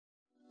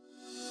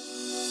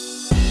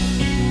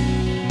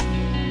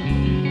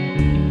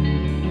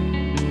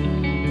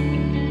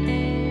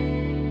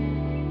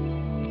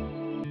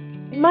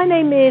My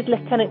name is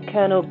Lieutenant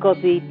Colonel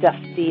Gozzy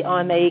Dufty.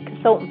 I'm a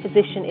consultant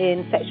physician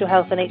in sexual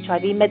health and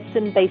HIV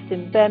medicine based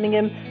in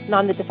Birmingham, and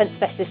I'm the Defence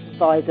Specialist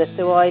Advisor,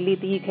 so I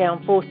lead the UK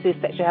Armed Forces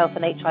Sexual Health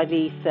and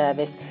HIV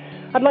Service.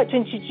 I'd like to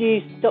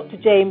introduce Dr.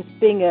 James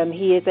Bingham.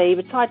 He is a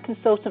retired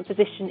consultant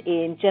physician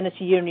in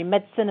genitourinary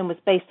medicine and was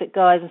based at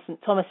Guy's and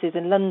St Thomas's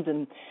in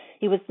London.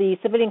 He was the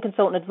civilian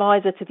consultant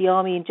advisor to the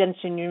Army in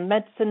genitourinary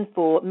medicine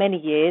for many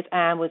years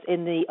and was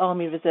in the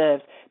Army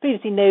Reserves,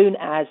 previously known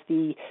as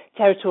the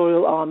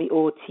Territorial Army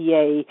or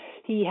TA.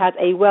 He had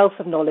a wealth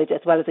of knowledge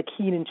as well as a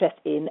keen interest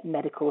in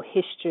medical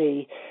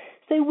history.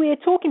 So we're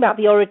talking about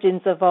the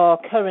origins of our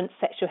current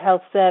sexual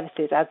health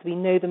services as we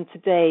know them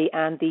today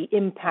and the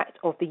impact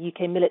of the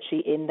UK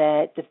military in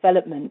their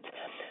development.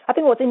 I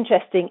think what's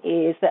interesting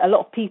is that a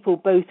lot of people,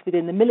 both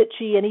within the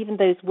military and even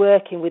those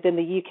working within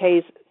the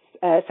UK's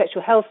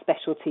sexual health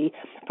specialty,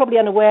 probably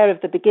unaware of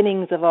the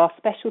beginnings of our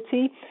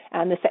specialty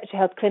and the sexual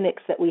health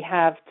clinics that we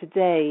have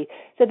today.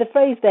 So the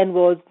phrase then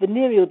was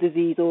venereal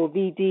disease or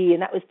VD,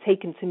 and that was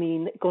taken to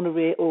mean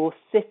gonorrhea or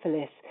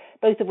syphilis,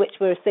 both of which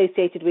were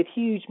associated with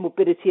huge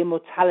morbidity and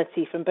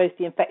mortality from both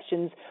the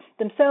infections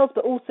themselves,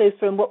 but also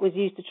from what was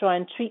used to try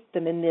and treat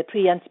them in the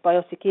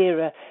pre-antibiotic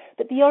era.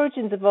 But the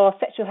origins of our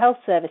sexual health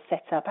service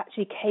setup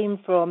actually came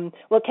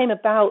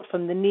about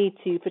from the need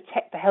to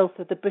protect the health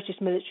of the British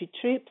military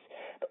troops,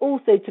 but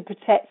also to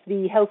protect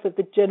the health of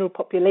the general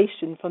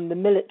population from the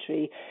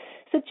military.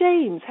 So,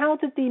 James, how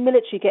did the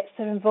military get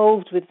so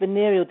involved with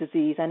venereal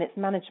disease and its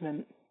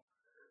management?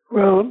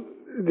 Well,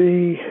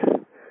 the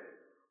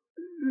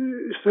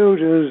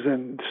soldiers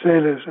and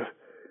sailors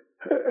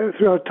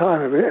throughout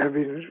time have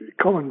been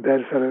common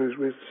bedfellows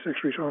with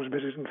sexually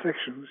transmitted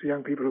infections,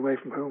 young people away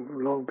from home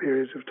for long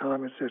periods of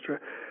time, etc.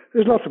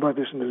 There's lots about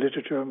this in the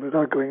literature, and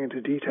without going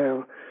into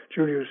detail,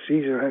 Julius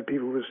Caesar had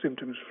people with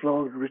symptoms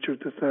flogged,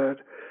 Richard III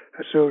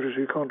had soldiers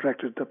who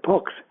contracted the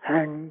pox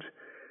hanged.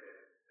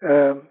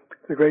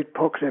 The great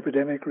pox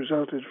epidemic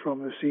resulted from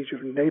the siege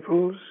of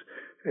Naples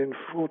in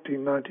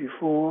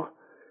 1494,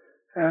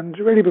 and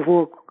really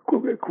before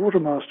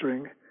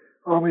quartermastering,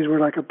 armies were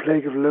like a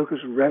plague of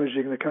locusts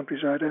ravaging the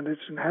countryside and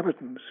its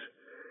inhabitants.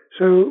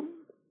 So,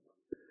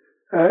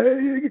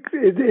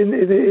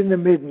 in the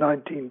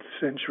mid-19th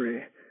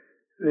century,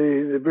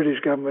 the British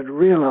government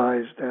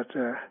realized that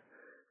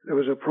there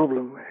was a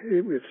problem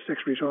with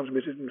sexually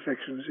transmitted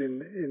infections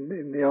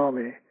in the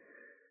army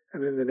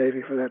and in the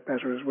navy, for that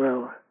matter, as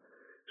well.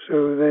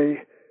 So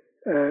they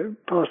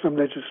passed some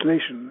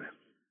legislation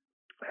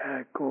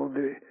called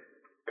the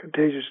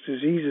Contagious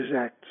Diseases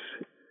Acts,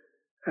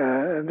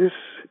 and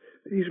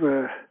these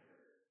were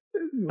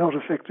not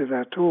effective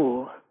at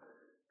all.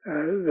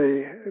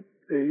 They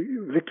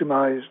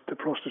victimized the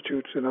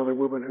prostitutes and other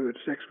women who had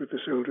sex with the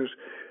soldiers,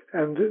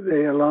 and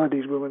they allowed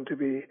these women to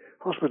be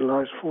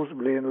hospitalized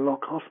forcibly in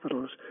lock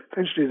hospitals.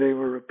 Eventually they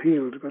were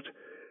repealed, but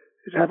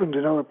it happened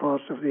in other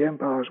parts of the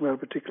empire as well,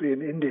 particularly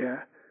in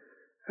India.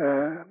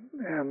 So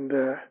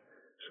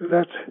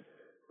that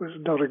was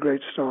not a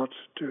great start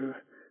to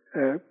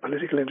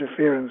political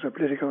interference or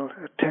political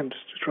attempts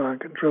to try and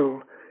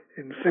control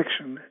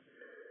infection.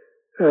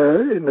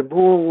 In the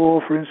Boer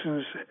War, for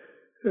instance,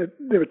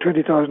 there were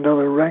 20,000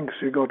 other ranks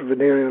who got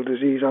venereal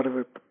disease out of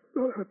a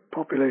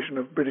population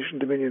of British and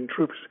Dominion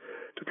troops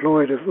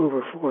deployed of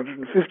over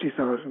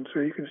 450,000. So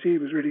you can see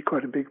it was really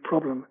quite a big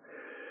problem.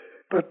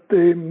 But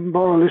the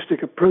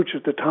moralistic approach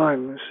at the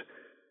times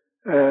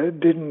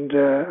didn't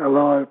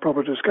allow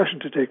proper discussion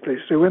to take place.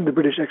 So when the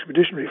British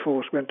Expeditionary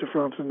Force went to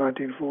France in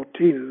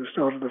 1914 at the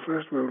start of the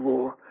First World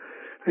War,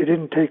 they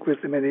didn't take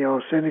with them any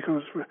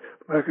arsenicals,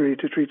 mercury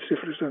to treat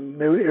syphilis, and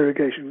no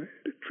irrigation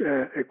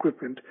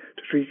equipment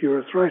to treat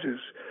urethritis.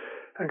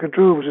 And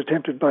control was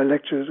attempted by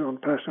lectures on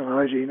personal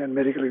hygiene and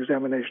medical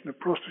examination of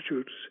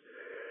prostitutes.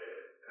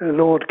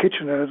 Lord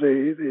Kitchener,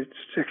 the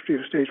Secretary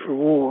of State for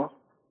War,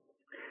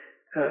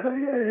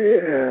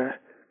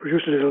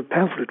 produced a little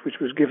pamphlet which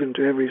was given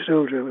to every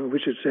soldier, in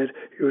which it said,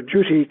 "Your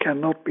duty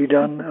cannot be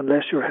done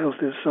unless your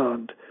health is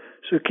sound.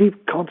 So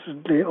keep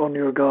constantly on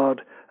your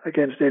guard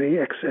against any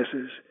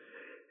excesses.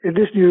 In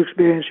this new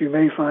experience you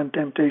may find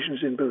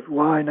temptations in both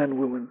wine and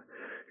women.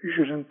 You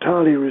should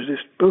entirely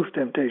resist both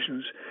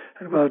temptations,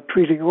 and while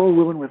treating all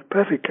women with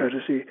perfect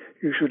courtesy,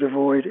 you should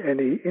avoid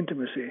any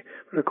intimacy."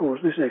 But of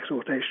course this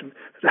exhortation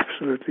had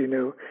absolutely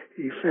no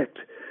effect.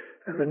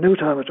 And in no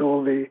time at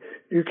all, the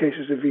new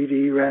cases of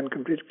VD ran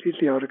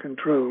completely out of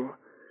control.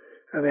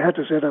 And they had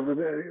to set up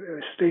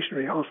a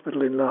stationary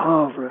hospital in Le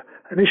Havre,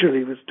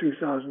 initially with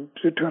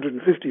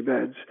 250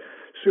 beds,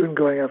 soon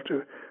going up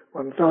to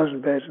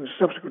 1,000 beds, and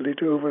subsequently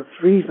to over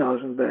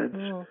 3,000 beds.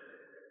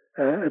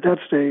 At that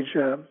stage,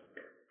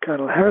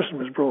 Colonel Harrison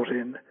was brought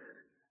in.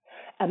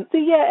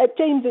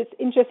 James, it's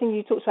interesting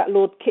you talked about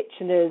Lord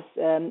Kitchener's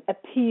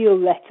appeal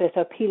letter,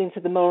 so appealing to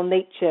the moral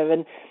nature.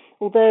 And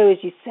although,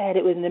 as you said,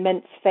 it was an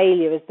immense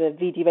failure as the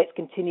VD rates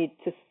continued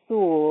to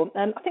soar,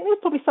 I think there was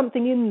probably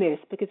something in this,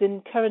 because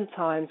in current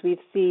times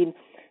we've seen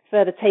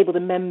further tabled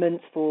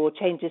amendments for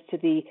changes to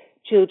the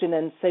Children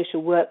and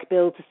Social Work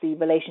Bill to see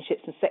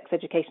relationships and sex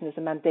education as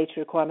a mandatory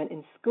requirement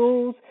in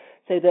schools,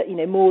 so that,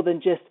 more than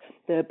just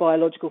the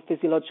biological,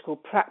 physiological,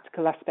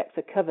 practical aspects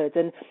are covered.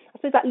 And I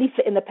suppose that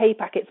leaflet in the pay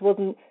packets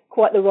wasn't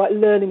quite the right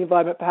learning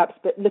environment, perhaps,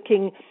 but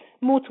looking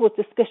more towards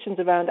discussions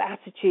around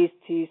attitudes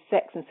to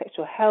sex and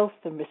sexual health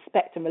and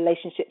respect and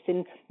relationships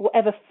in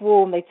whatever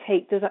form they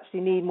take does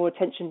actually need more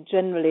attention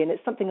generally. And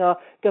it's something our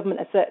government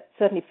are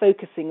certainly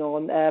focusing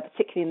on,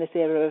 particularly in this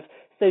era of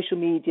social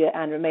media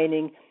and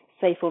remaining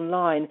safe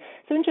online.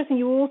 So interesting,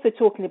 you were also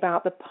talking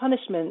about the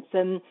punishments,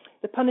 and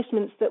the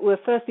punishments that were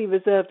firstly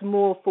reserved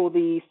more for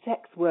the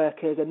sex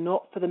workers and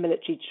not for the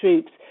military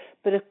troops.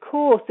 But of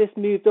course, this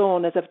moved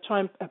on as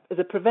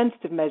a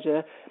preventative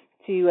measure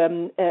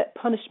to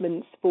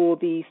punishments for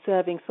the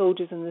serving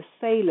soldiers and the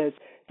sailors.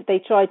 They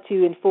tried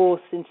to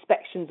enforce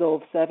inspections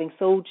of serving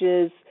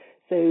soldiers,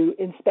 so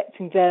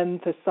inspecting them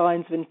for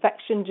signs of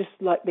infection, just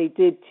like they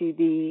did to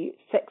the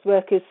sex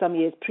workers some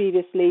years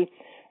previously.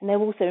 And there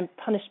were also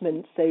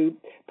punishments, so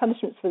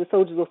punishments for the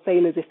soldiers or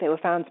sailors if they were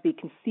found to be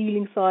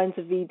concealing signs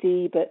of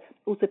VD, but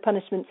also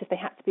punishments if they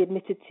had to be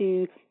admitted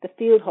to the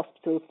field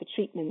hospitals for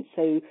treatment,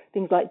 so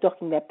things like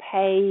docking their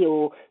pay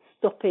or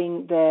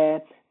stopping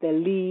their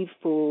leave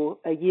for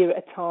a year at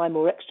a time,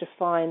 or extra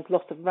fines,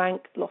 loss of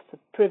rank, loss of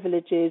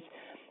privileges.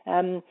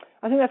 I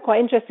think that's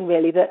quite interesting,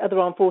 really, that other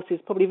armed forces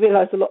probably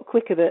realised a lot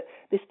quicker that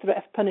this threat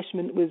of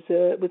punishment was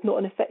not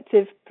an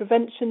effective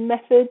prevention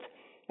method.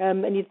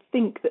 And you'd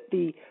think that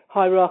the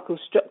hierarchical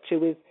structure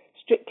with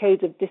strict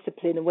codes of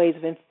discipline and ways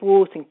of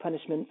enforcing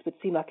punishments would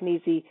seem like an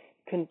easy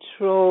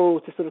control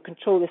to sort of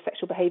control this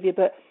sexual behaviour,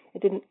 but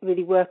it didn't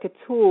really work at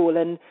all.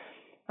 And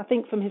I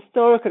think from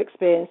historical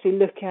experience, we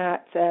look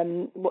at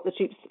what the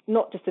troops,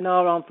 not just in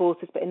our armed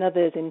forces, but in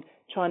others, in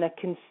trying to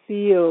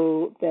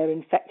conceal their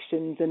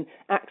infections and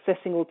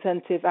accessing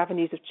alternative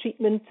avenues of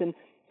treatment. And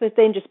so it's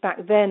dangerous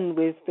back then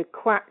with the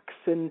quacks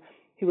and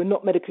who were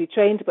not medically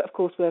trained, but of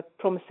course were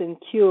promising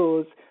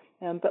cures.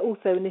 But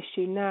also an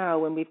issue now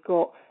when we've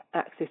got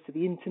access to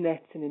the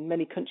internet and in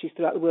many countries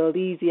throughout the world,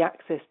 easy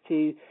access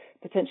to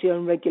potentially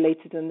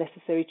unregulated and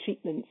unnecessary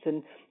treatments.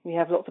 And we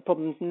have lots of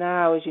problems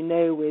now, as you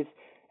know, with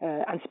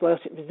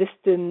antibiotic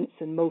resistance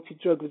and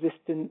multi-drug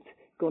resistant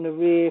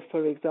gonorrhea,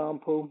 for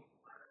example.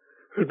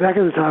 Back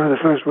at the time of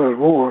the First World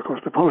War, of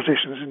course, the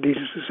politicians,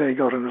 needless to say,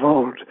 got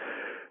involved.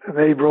 And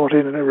they brought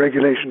in a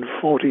Regulation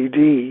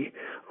 40D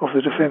of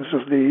the Defence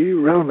of the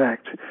Realm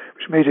Act,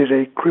 which made it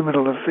a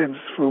criminal offence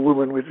for a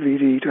woman with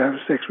VD to have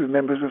sex with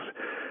members of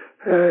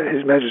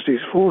His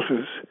Majesty's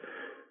forces.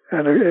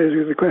 And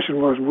the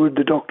question was, would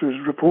the doctors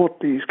report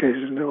these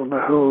cases? And on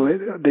the whole,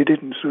 they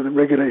didn't, so the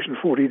Regulation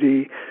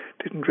 40D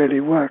didn't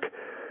really work.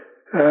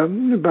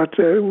 But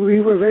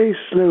we were very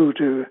slow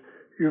to,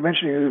 you were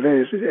mentioning the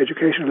various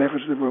educational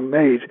efforts that were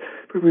made,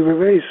 but we were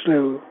very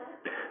slow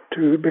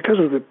to, because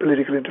of the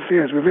political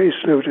interference, we're very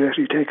slow to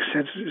actually take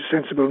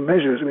sensible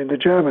measures. I mean, the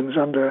Germans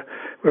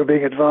were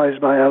being advised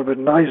by Albert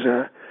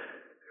Neisser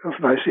of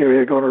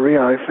Neisseria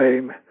gonorrhoeae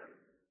fame,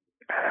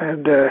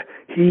 and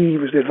he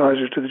was the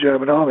advisor to the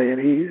German army, and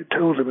he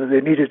told them that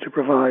they needed to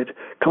provide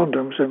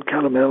condoms and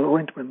calomel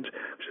ointment,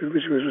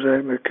 which was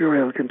a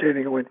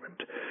mercurial-containing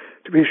ointment,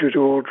 to be issued to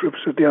all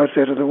troops at the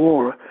outset of the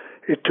war.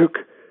 It took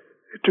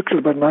till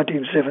about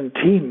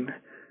 1917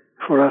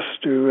 for us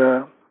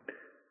to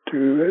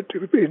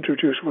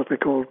introduce what they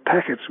called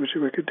packets, which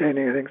were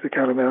containing, I think, the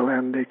calomel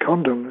and the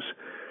condoms.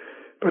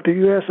 But the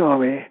U.S.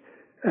 Army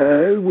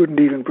wouldn't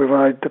even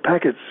provide the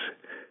packets.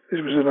 This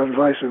was an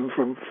advice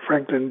from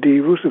Franklin D.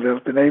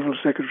 Roosevelt, the Naval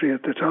Secretary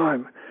at the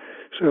time.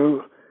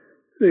 So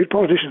the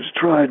politicians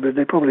tried, but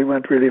they probably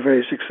weren't really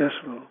very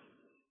successful.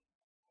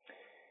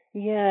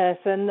 Yes,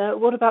 and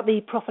what about the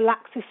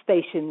prophylaxis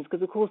stations?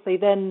 Because, of course, they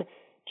then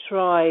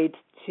tried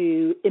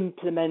to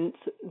implement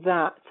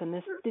that, and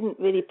this didn't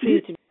really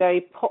prove to be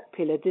very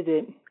popular, did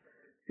it?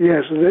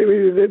 Yes,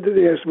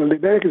 yes. Well, the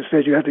Americans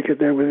said you had to get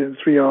there within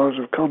 3 hours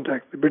of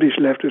contact. The British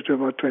left it to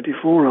about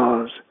 24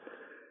 hours.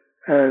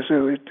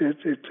 So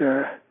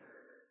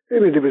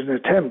there was an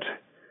attempt,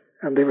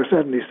 and they were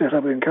certainly set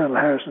up in Colonel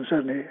Harrison,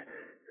 certainly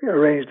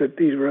arranged that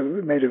these were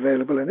made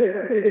available in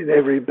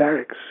every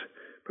barracks,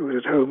 both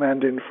at home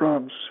and in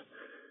France.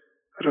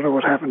 I don't know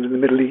what happened in the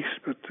Middle East,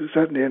 but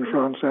certainly in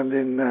France and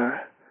in the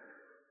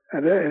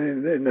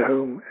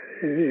home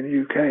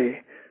in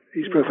UK,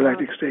 these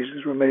prophylactic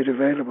stations were made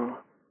available.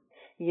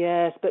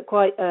 Yes, but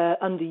quite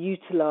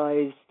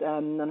underutilised,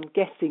 I'm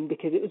guessing,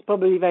 because it was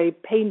probably very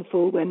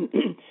painful when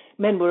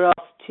men were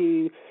asked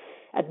to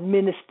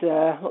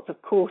administer lots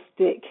of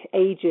caustic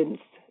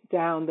agents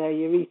down their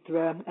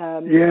urethra.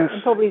 Yes.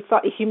 And probably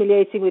slightly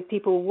humiliating with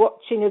people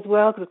watching as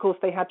well, because, of course,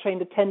 they had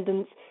trained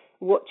attendants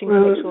watching to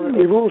make sure that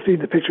we've all seen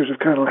the pictures of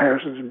Colonel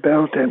Harrison's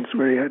bell tents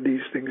where he had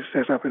these things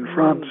set up in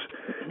France.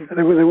 And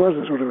there was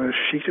a sort of a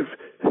sheet of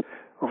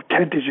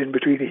tentage in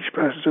between each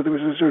person, so there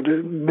was a sort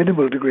of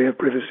minimal degree of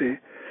privacy.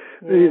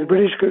 Yeah.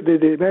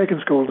 The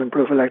Americans called them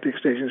prophylactic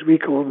stations. We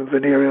called them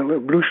venereal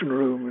ablution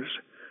rooms.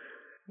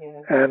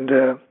 Yeah.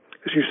 And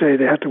as you say,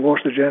 they had to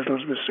wash the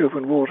genitals with soap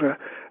and water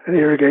and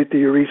irrigate the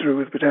urethra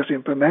with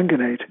potassium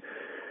permanganate,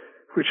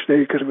 which they,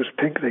 because it was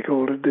pink, they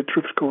called it, the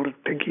troops called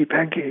it Pinky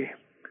Panky.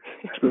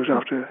 I suppose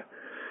after,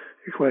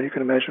 well, you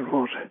can imagine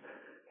what.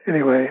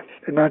 Anyway,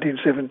 in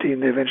 1917,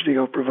 they eventually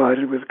got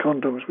provided with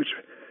condoms, which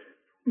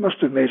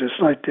must have made a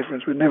slight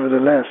difference, but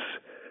nevertheless,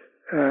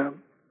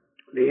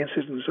 the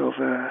incidence of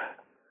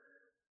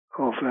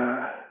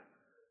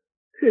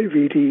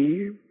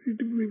VD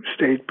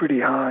stayed pretty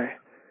high.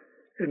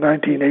 In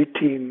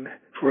 1918,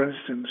 for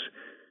instance,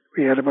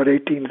 we had about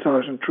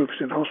 18,000 troops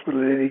in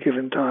hospital at any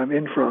given time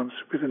in France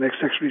with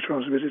sexually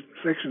transmitted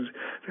infections.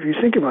 If you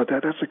think about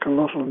that, that's a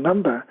colossal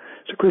number.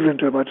 It's equivalent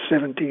to about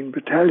 17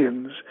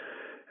 battalions.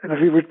 And if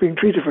you were being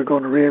treated for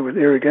gonorrhea with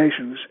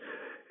irrigations,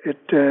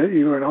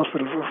 you were in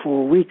hospital for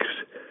 4 weeks.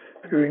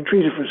 If you were being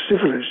treated for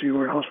syphilis, you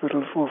were in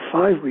hospital for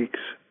 5 weeks.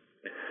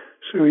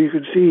 So you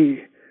could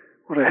see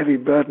what a heavy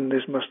burden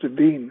this must have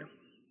been.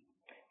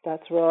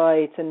 That's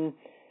right. And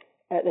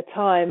at the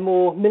time,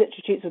 more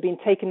military troops were being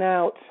taken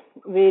out,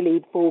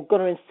 really, for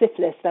gonorrhea and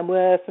syphilis than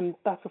were from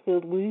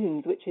battlefield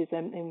wounds, which is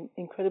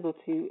incredible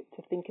to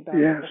think about.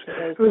 Yes.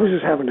 Well, this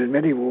has happened in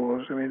many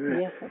wars. I mean,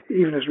 yes.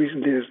 Even as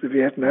recently as the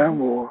Vietnam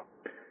War,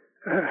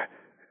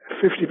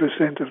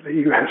 50% of the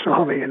U.S.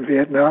 Army in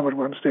Vietnam at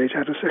one stage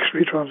had a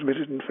sexually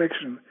transmitted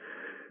infection.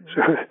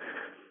 So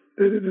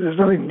there's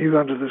nothing new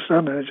under the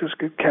sun, and it just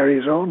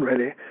carries on,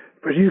 really.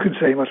 But you can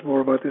say much more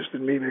about this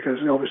than me, because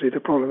obviously the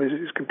problem is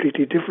it's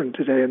completely different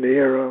today in the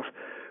era of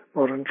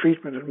modern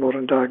treatment and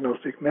modern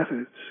diagnostic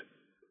methods.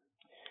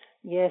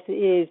 Yes, it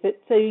is.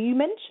 But so you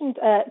mentioned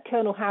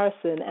Colonel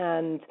Harrison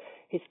and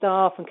his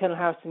staff, and Colonel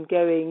Harrison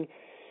going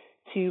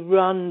to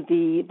run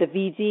the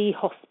VD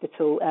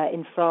hospital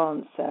in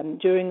France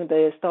during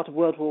the start of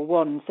World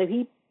War I. So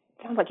he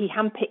sounds like he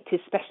handpicked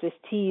his specialist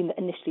team that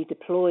initially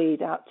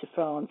deployed out to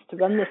France to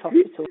run this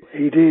hospital.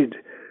 He did.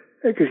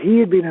 Because he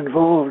had been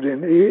involved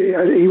in,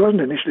 he wasn't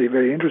initially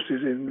very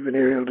interested in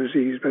venereal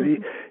disease, but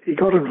he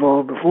got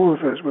involved before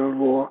the First World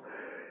War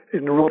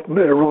in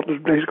a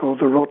place called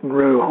the Rotten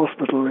Row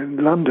Hospital in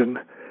London,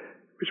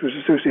 which was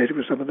associated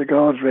with some of the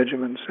Guards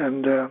regiments,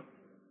 and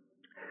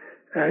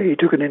he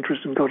took an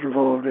interest and got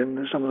involved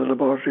in some of the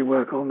laboratory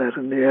work on that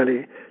and the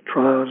early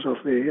trials of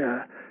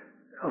the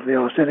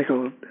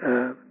arsenical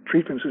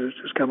treatments that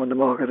had just come on the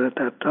market at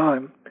that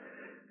time.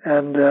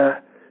 And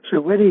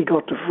so when he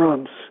got to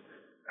France,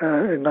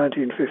 in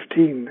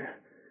 1915,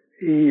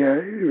 he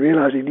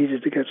realized he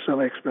needed to get some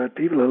expert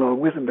people along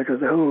with him, because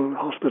the whole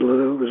hospital,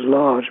 although it was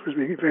large, was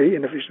being very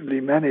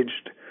inefficiently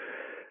managed.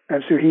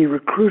 And so he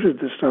recruited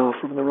the staff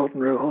from the Rotten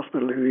Row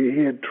Hospital who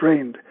he had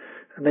trained,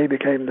 and they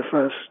became the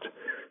first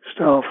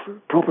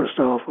proper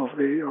staff of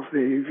the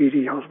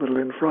VD hospital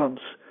in France.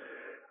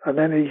 And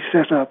then he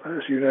set up,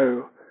 as you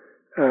know,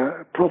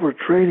 proper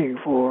training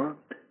for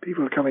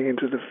people coming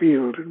into the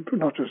field,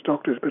 not just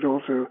doctors, but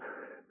also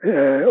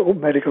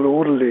medical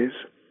orderlies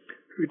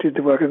who did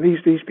the work. And these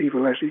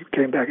people actually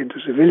came back into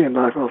civilian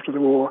life after the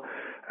war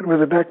and were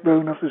the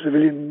backbone of the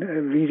civilian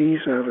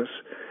VD service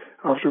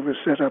after it was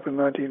set up in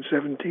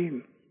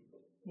 1917.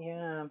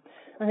 Yeah,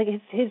 I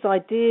think his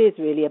ideas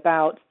really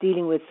about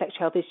dealing with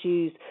sexual health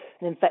issues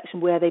and infection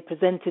where they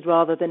presented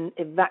rather than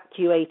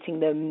evacuating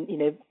them,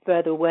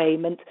 further away,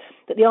 meant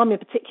that the Army in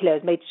particular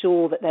has made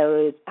sure that there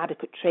was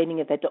adequate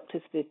training of their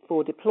doctors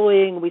before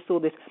deploying. We saw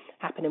this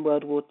happen in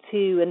World War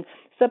II, and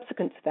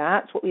subsequent to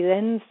that, what we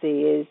then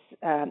see is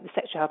the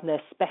sexual health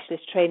nurse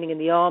specialist training in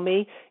the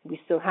Army. We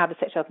still have a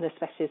sexual health nurse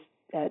specialist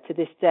to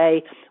this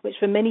day, which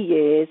for many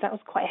years, that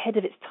was quite ahead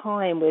of its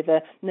time, with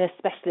nurse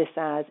specialists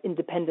as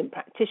independent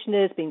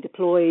practitioners being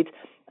deployed,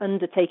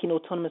 undertaking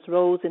autonomous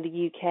roles in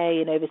the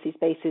UK and overseas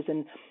bases,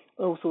 and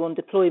also on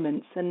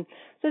deployments. And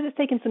so it's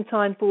taken some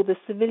time for the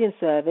civilian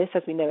service,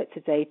 as we know it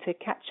today, to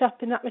catch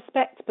up in that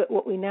respect. But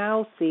what we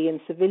now see in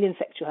civilian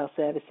sexual health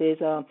services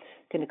are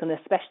clinical nurse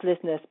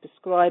specialists, nurse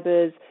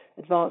prescribers,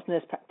 advanced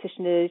nurse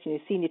practitioners,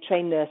 senior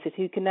trained nurses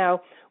who can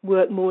now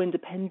work more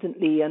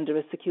independently under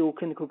a secure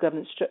clinical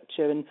governance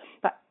structure, and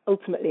that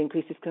ultimately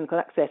increases clinical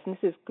access. And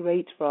this is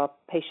great for our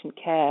patient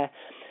care.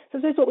 So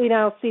this is what we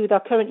now see with our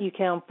current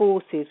UK Armed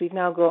Forces. We've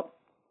now got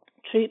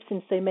troops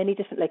in so many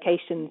different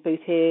locations, both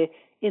here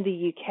in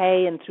the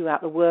UK and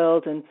throughout the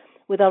world, and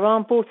with our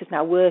armed forces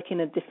now working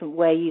in a different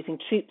way, using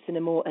troops in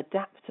a more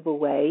adaptable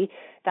way,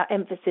 that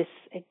emphasis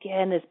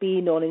again has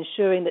been on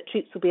ensuring that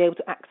troops will be able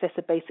to access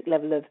a basic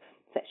level of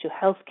sexual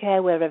health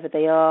care wherever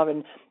they are,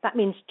 and that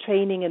means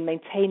training and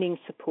maintaining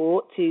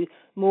support to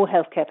more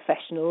healthcare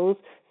professionals,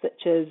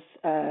 such as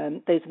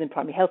those within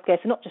primary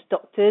healthcare, so not just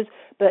doctors,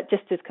 but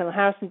just as Colonel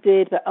Harrison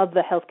did, but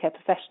other healthcare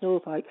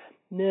professionals like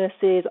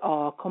nurses,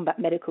 are combat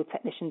medical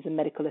technicians and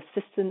medical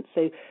assistants.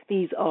 So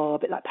these are a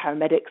bit like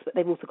paramedics, but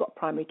they've also got a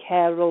primary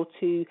care role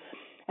too.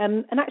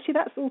 And actually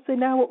that's also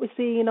now what we're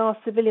seeing in our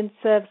civilian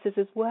services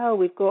as well.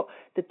 We've got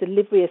the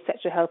delivery of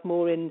sexual health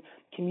more in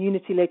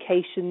community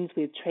locations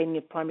with training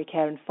of primary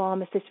care and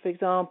pharmacists, for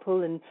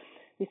example, and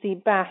we see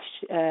BASH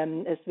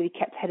has really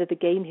kept ahead of the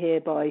game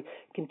here by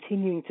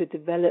continuing to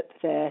develop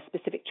their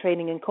specific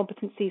training and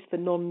competencies for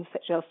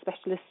non-sexual health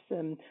specialists.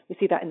 We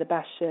see that in the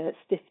BASH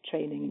STIF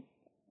training.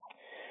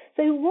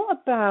 So what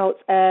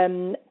about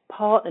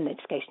partner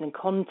education and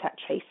contact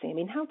tracing? I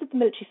mean, how did the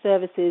military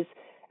services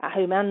at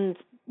home and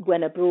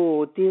when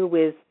abroad deal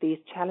with these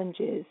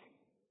challenges?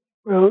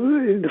 Well,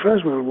 in the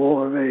First World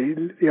War,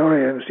 the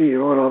RAMC, the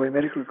Royal Army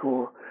Medical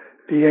Corps,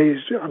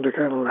 liaised under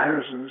Colonel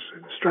Harrison's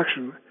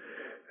instruction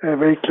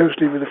very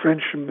closely with the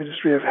French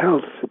Ministry of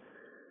Health,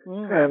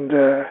 and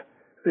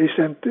they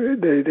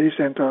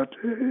sent out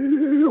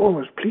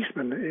almost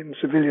policemen in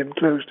civilian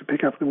clothes to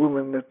pick up the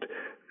woman that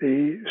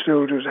the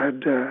soldiers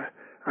had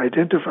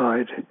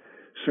identified,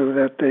 so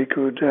that they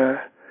could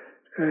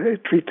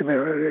treat them,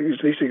 or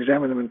at least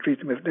examine them and treat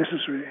them if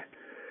necessary.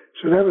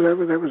 So that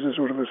was a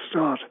sort of a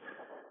start.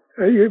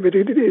 But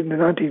in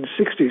the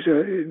 1960s,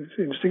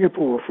 in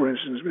Singapore, for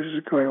instance, this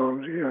is going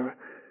on,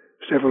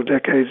 several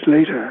decades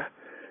later,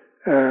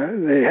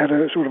 they had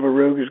a sort of a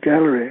rogues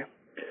gallery.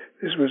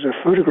 This was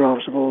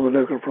photographs of all the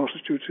local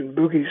prostitutes in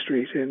Bugis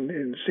Street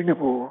in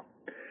Singapore.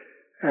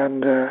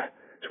 And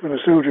so when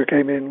a soldier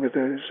came in with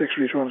a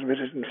sexually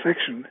transmitted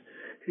infection,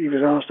 he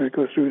was asked to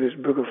go through this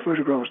book of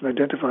photographs and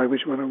identify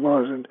which one it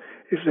was. And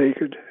if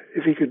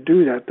he could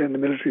do that, then the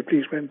military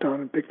police went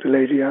down and picked the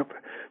lady up,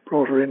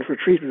 brought her in for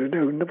treatment.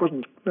 There was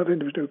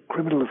no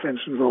criminal offence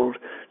involved,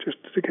 just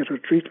to get her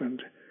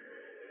treatment.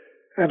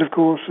 And of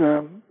course,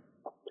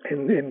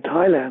 in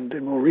Thailand,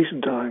 in more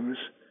recent times,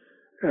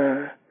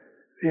 the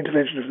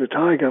intervention of the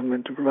Thai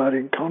government in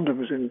providing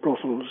condoms in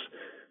brothels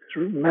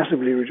has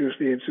massively reduced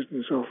the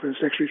incidence of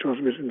sexually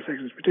transmitted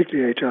infections,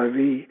 particularly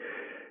HIV,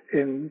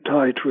 in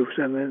Thai troops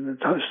and in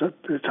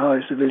the Thai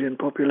civilian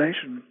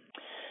population.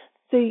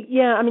 So,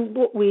 yeah, I mean,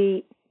 what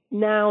we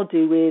now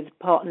do with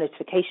partner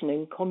notification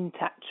and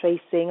contact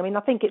tracing, I mean,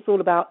 I think it's all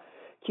about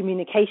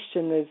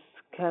communication, as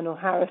Colonel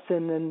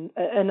Harrison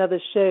and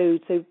others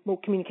showed, so more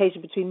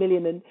communication between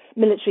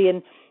military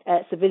and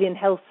civilian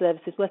health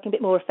services working a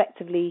bit more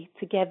effectively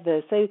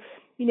together. So,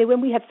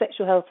 when we have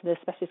sexual health and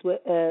specialists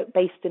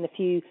based in a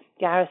few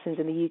garrisons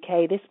in the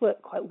UK, this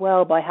worked quite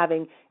well by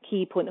having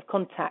key point of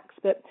contacts,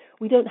 but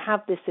we don't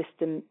have this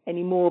system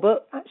anymore.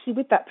 But actually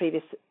with that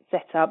previous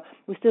setup,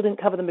 we still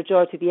didn't cover the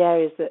majority of the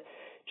areas that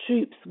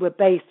troops were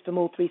based from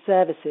all three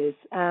services.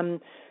 So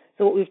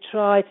what we've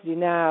tried to do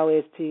now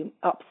is to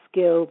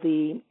upskill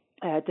the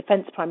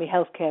Defence Primary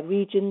Healthcare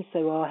regions,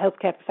 so our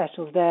healthcare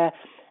professionals there,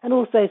 and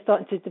also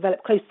starting to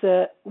develop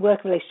closer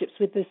working relationships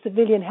with the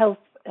civilian health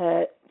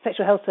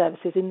sexual health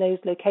services in those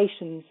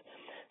locations.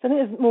 So I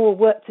think there's more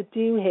work to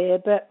do here,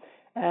 but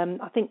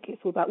I think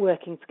it's all about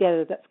working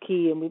together. That's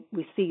key, and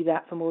we see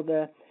that from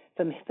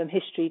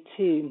history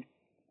too.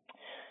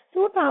 So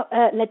what about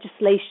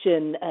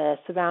legislation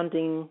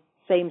surrounding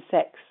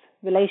same-sex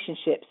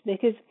relationships?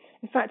 Because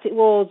in fact it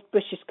was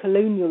British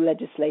colonial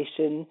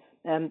legislation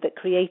that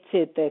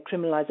created the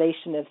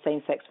criminalisation of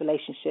same-sex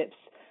relationships,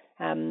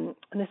 and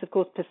this of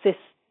course persists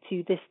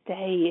to this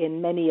day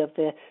in many of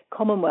the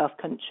Commonwealth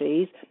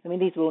countries. I mean,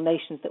 these were all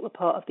nations that were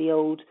part of the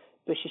old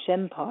British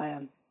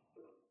Empire.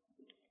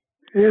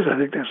 Yes, I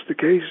think that's the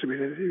case. I mean,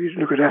 if you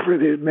look at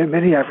Africa,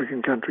 many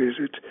African countries,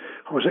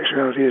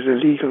 homosexuality is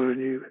illegal, and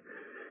you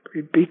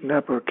can be beaten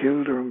up or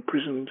killed or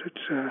imprisoned.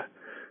 It's an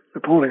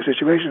appalling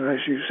situation. As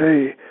you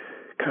say,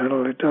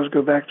 Colonel, it does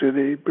go back to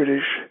the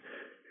British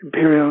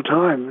imperial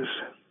times.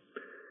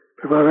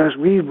 But whereas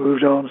we've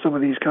moved on, some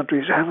of these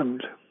countries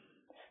haven't.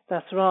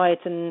 That's right,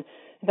 and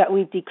that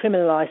we've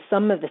decriminalised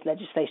some of this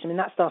legislation. I mean,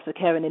 that started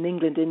occurring in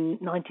England in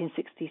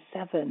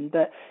 1967,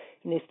 but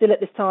still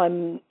at this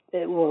time,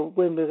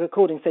 when we're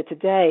recording, so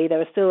today, there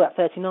are still at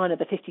 39 of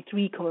the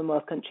 53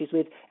 Commonwealth countries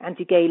with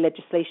anti-gay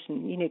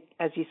legislation,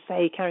 as you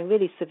say, carrying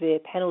really severe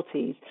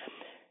penalties.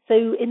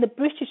 So in the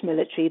British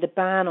military, the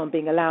ban on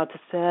being allowed to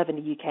serve in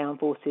the UK Armed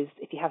Forces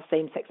if you have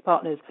same-sex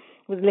partners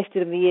was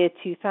lifted in the year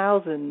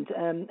 2000.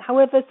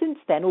 However, since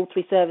then, all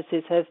three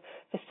services have,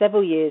 for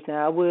several years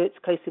now,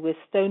 worked closely with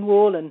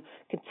Stonewall and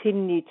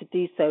continue to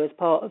do so as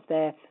part of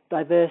their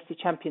Diversity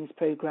Champions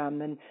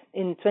programme. And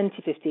in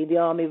 2015, the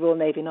Army, Royal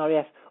Navy and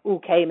RAF all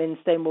came in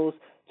Stonewall's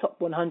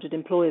top 100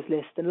 employers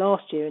list. And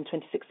last year, in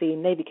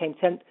 2016, Navy came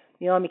 10th.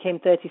 The Army came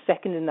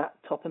 32nd in that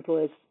top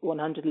employers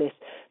 100 list.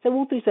 So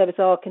all three services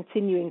are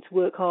continuing to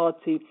work hard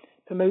to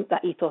promote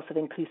that ethos of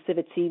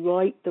inclusivity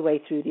right the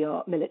way through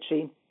the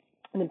military.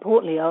 And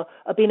importantly, are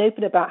being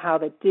open about how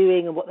they're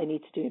doing and what they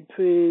need to do to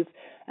improve.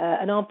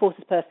 And Armed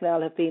Forces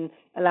personnel have been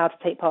allowed to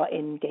take part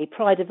in gay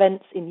pride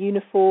events in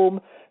uniform.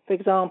 For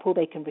example,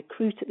 they can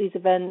recruit at these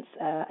events,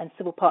 and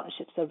civil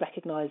partnerships are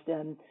recognised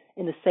in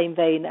the same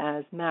vein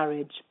as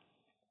marriage.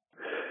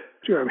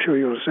 I'm sure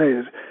you'll say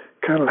that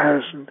Colonel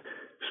Harrison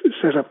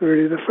set up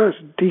really the first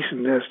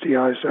decent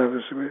STI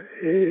service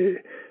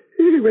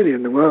really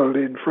in the world,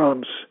 in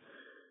France,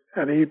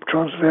 and he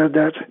transferred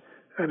that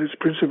and its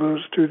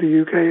principles to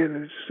the UK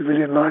and its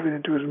civilian life and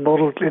into his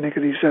model clinic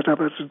that he set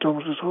up at St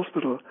Thomas's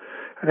Hospital.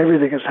 And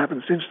everything that's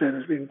happened since then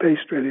has been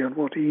based really on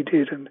what he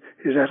did and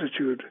his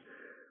attitude.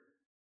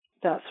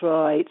 That's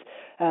right.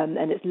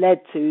 And it's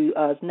led to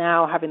us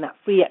now having that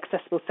free,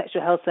 accessible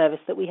sexual health service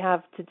that we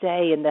have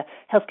today, and the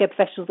healthcare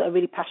professionals that are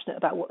really passionate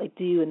about what they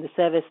do and the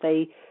service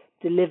they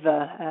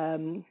deliver,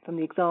 from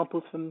the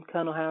examples from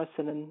Colonel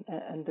Harrison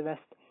and the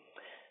rest.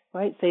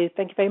 Right, so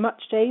thank you very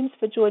much, James,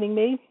 for joining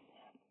me.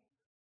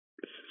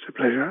 It's a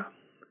pleasure.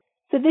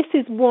 So this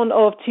is one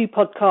of two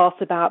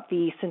podcasts about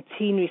the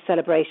centenary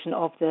celebration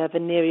of the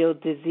Venereal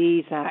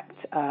Disease Act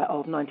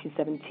of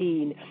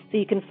 1917. So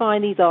you can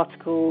find these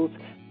articles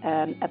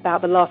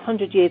about the last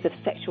 100 years of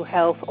sexual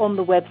health on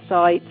the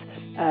website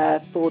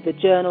for the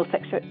journal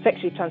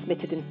Sexually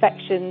Transmitted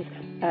Infections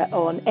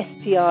on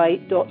sti.bmj.com.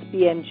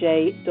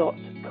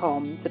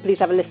 So please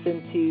have a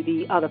listen to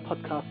the other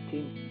podcasts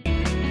too.